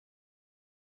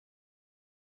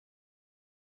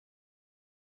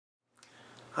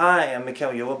Hi, I'm Mikhail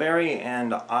Ulibarri,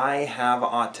 and I have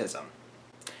autism.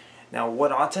 Now,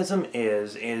 what autism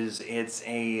is it's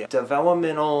a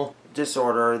developmental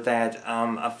disorder that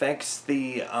affects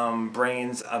the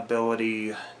brain's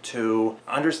ability to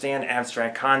understand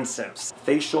abstract concepts,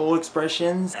 facial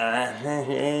expressions, all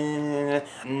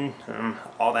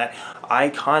that,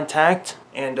 eye contact,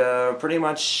 and pretty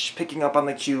much picking up on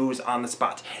the cues on the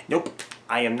spot. Nope,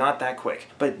 I am not that quick,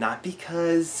 but not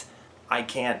because I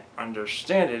can't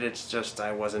understand it, it's just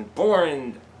I wasn't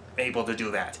born able to do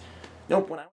that. Nope,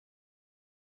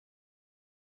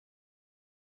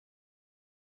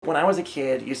 when I was a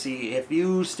kid, you see, if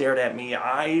you stared at me,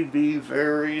 I'd be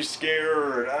very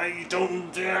scared. I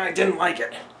didn't like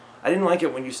it. I didn't like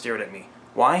it when you stared at me.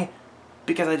 Why?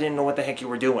 Because I didn't know what the heck you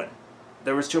were doing.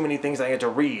 There was too many things I had to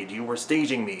read. You were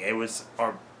staging me.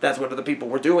 Or that's what other people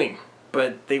were doing.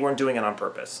 But they weren't doing it on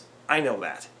purpose. I know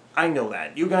that. I know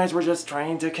that. You guys were just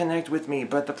trying to connect with me,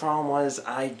 but the problem was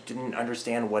I didn't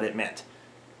understand what it meant.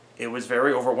 It was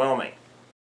very overwhelming.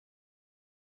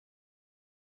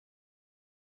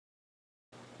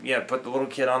 Yeah, put the little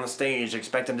kid on the stage,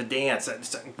 expect him to dance.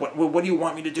 What do you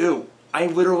want me to do? I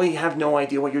literally have no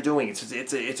idea what you're doing.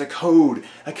 It's a code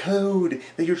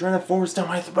that you're trying to force down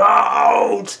my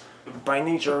throat. By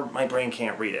nature, my brain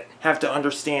can't read it. Have to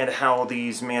understand how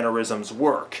these mannerisms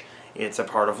work. It's a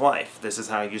part of life. This is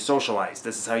how you socialize.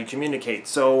 This is how you communicate.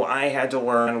 So I had to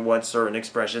learn what certain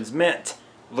expressions meant.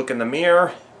 Look in the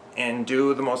mirror and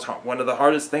do one of the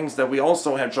hardest things that we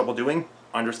also had trouble doing,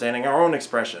 understanding our own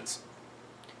expressions.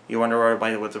 You wonder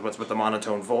what's with the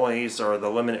monotone voice or the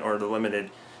limited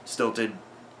stilted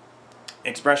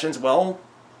expressions. Well,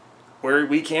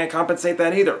 we can't compensate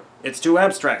that either. It's too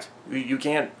abstract. You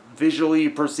can't visually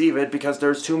perceive it because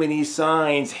there's too many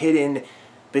signs hidden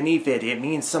beneath it. It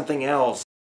means something else.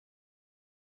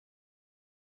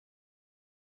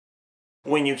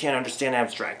 When you can't understand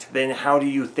abstract, then how do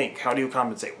you think? How do you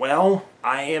compensate? Well,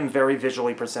 I am very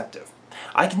visually perceptive.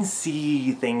 I can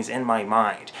see things in my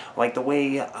mind, like the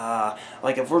way,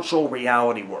 like a virtual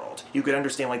reality world. You could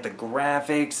understand like the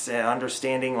graphics,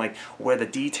 understanding like where the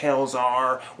details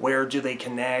are, where do they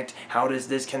connect, how does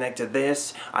this connect to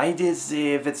this. I did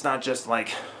see if it's not just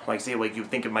like you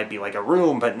think it might be like a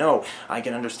room, but no, I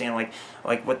can understand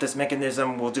like what this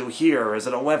mechanism will do here. Is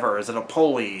it a lever? Is it a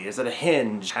pulley? Is it a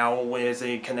hinge? How is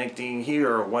it connecting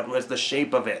here? What was the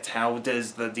shape of it? How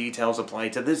does the details apply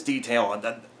to this detail?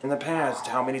 In the past,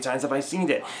 how many times have I seen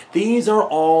it? These are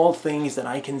all things that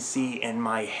I can see in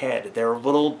my head. They're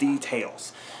little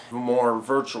details, more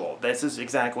virtual. This is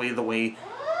exactly the way...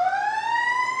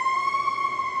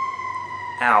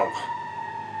 Ow.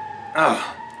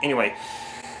 Ugh. Anyway,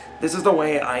 this is the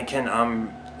way I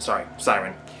can, sorry,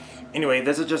 siren. Anyway,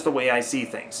 this is just the way I see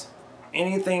things.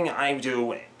 Anything I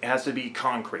do has to be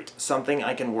concrete. Something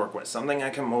I can work with. Something I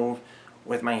can move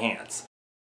with my hands.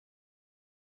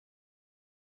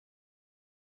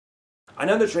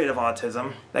 Another trait of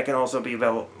autism that can also be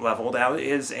leveled out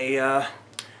is a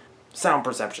sound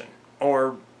perception,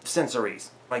 or sensories.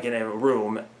 Like in a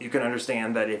room, you can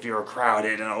understand that if you're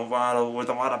crowded and with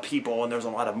a lot of people and there's a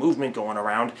lot of movement going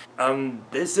around,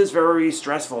 this is very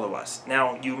stressful to us.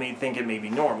 Now, you may think it may be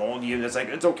normal. It's like,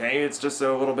 it's okay, it's just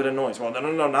a little bit of noise. Well,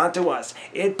 no, not to us.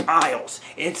 It piles,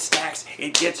 it stacks,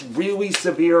 it gets really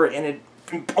severe, and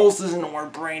it pulses into our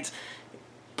brains,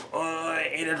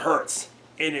 and it hurts.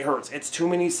 It hurts. It's too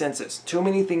many senses, too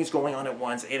many things going on at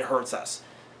once. It hurts us.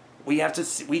 We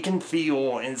can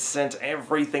feel and sense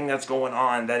everything that's going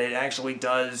on, that it actually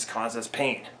does cause us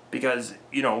pain. Because,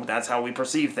 that's how we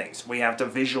perceive things. We have to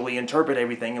visually interpret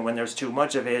everything, and when there's too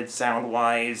much of it,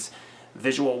 sound-wise,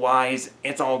 visual-wise,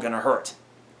 it's all gonna hurt.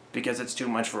 Because it's too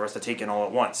much for us to take in all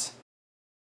at once.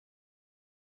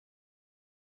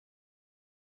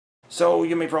 So,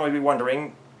 you may probably be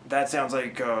wondering, that sounds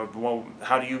like, well,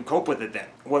 how do you cope with it then?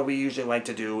 What we usually like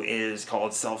to do is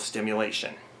called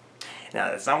self-stimulation.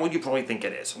 Now, that's not what you probably think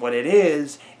it is. What it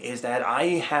is that I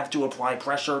have to apply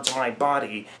pressure to my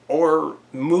body or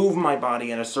move my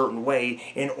body in a certain way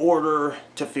in order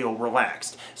to feel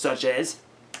relaxed, such as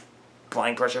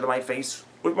applying pressure to my face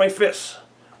with my fists,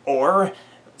 or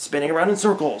spinning around in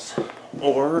circles,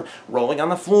 or rolling on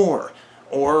the floor,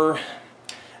 or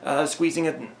squeezing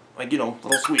it, little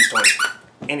squeeze toys.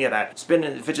 Any of that.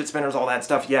 Fidget spinners, all that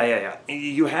stuff. Yeah.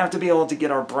 You have to be able to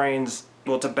get our brains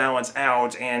to balance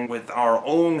out and with our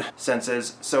own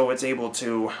senses so it's able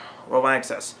to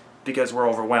relax us because we're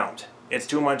overwhelmed. It's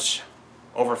too much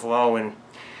overflow, and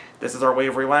this is our way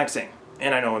of relaxing.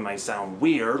 And I know it might sound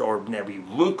weird or maybe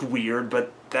look weird,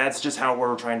 but that's just how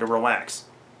we're trying to relax.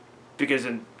 Because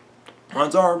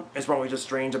odds are, it's probably just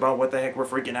strange about what the heck we're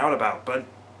freaking out about, but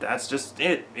That's just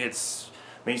it. It's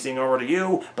amazing over to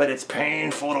you, but it's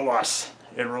painful to us.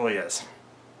 It really is.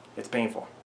 It's painful.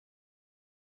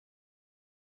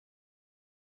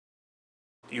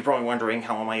 You're probably wondering,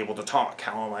 how am I able to talk?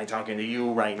 How am I talking to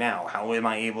you right now? How am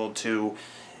I able to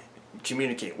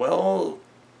communicate? Well,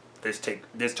 this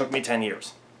took me 10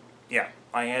 years. Yeah,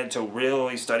 I had to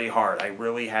really study hard. I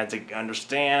really had to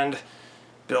understand,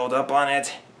 build up on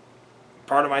it.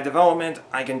 Part of my development,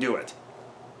 I can do it.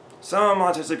 Some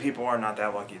autistic people are not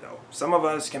that lucky though. Some of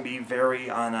us can be very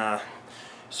on a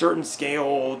certain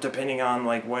scale depending on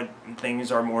like what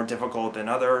things are more difficult than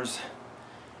others.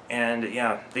 And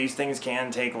yeah, these things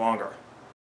can take longer.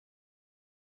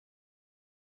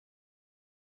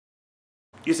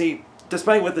 You see,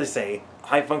 despite what they say,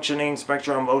 high functioning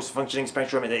spectrum, low functioning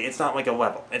spectrum, it's not like a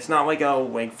level. It's not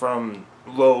like from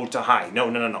low to high. No,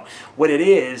 no, no, no. What it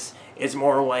is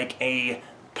more like a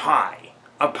pie.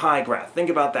 A pie graph. Think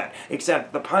about that.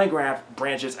 Except the pie graph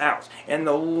branches out. And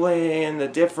the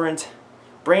different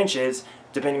branches,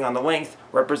 depending on the length,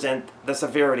 represent the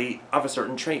severity of a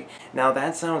certain trait. Now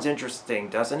that sounds interesting,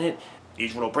 doesn't it?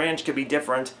 Each little branch could be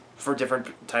different for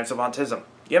different types of autism.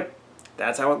 Yep,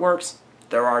 that's how it works.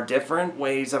 There are different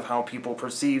ways of how people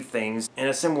perceive things in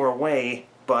a similar way,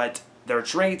 but their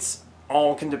traits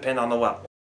all can depend on the level.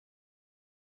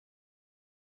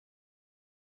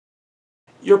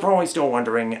 You're probably still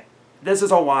wondering, this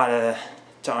is a lot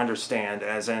to understand,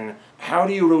 as in, how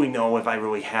do you really know if I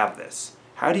really have this?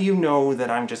 How do you know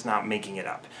that I'm just not making it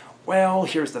up? Well,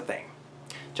 here's the thing.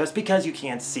 Just because you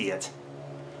can't see it,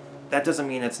 that doesn't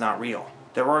mean it's not real.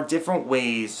 There are different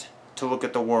ways to look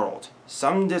at the world.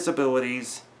 Some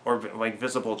disabilities, or like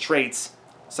visible traits,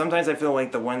 sometimes I feel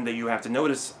like the one that you have to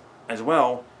notice as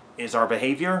well is our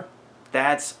behavior.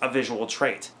 That's a visual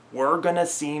trait. We're gonna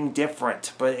seem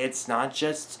different, but it's not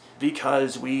just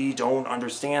because we don't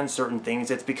understand certain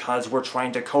things, it's because we're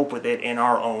trying to cope with it in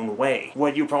our own way.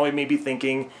 What you probably may be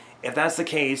thinking, if that's the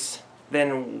case,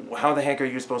 then how the heck are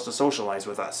you supposed to socialize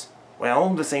with us?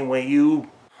 Well, the same way you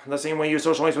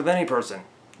socialize with any person.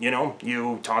 You know,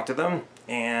 you talk to them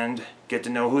and get to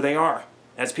know who they are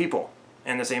as people.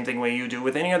 And the same thing way you do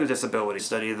with any other disability.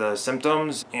 Study the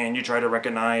symptoms and you try to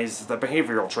recognize the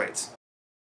behavioral traits.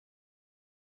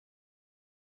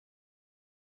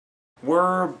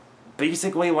 We're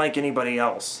basically like anybody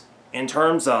else in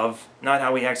terms of not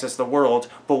how we access the world,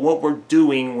 but what we're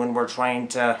doing when we're trying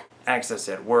to access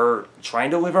it. We're trying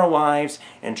to live our lives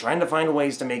and trying to find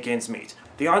ways to make ends meet.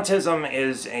 The autism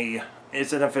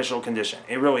it's an official condition.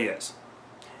 It really is.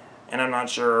 And I'm not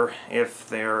sure if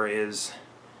there is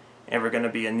ever going to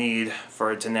be a need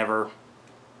for it to never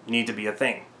need to be a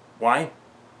thing. Why?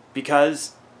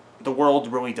 Because the world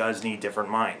really does need different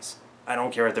minds. I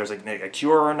don't care if there's a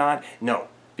cure or not. No,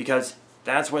 because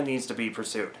that's what needs to be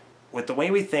pursued. With the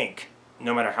way we think,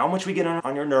 no matter how much we get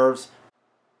on your nerves,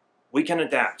 we can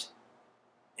adapt.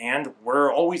 And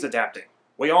we're always adapting.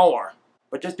 We all are.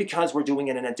 But just because we're doing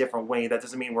it in a different way, that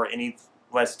doesn't mean we're any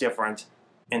less different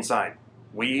inside.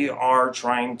 We are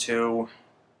trying to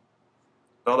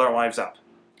build our lives up.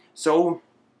 So,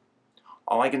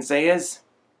 all I can say is,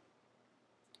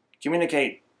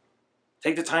 communicate.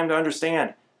 Take the time to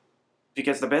understand.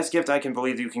 Because the best gift I can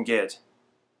believe you can get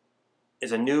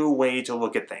is a new way to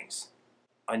look at things.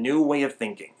 A new way of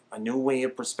thinking. A new way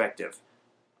of perspective.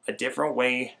 A different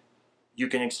way you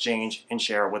can exchange and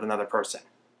share with another person.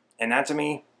 And that to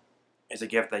me is a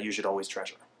gift that you should always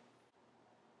treasure.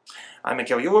 I'm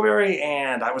Mikhail Uleberry,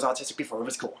 and I was autistic before it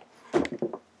was cool.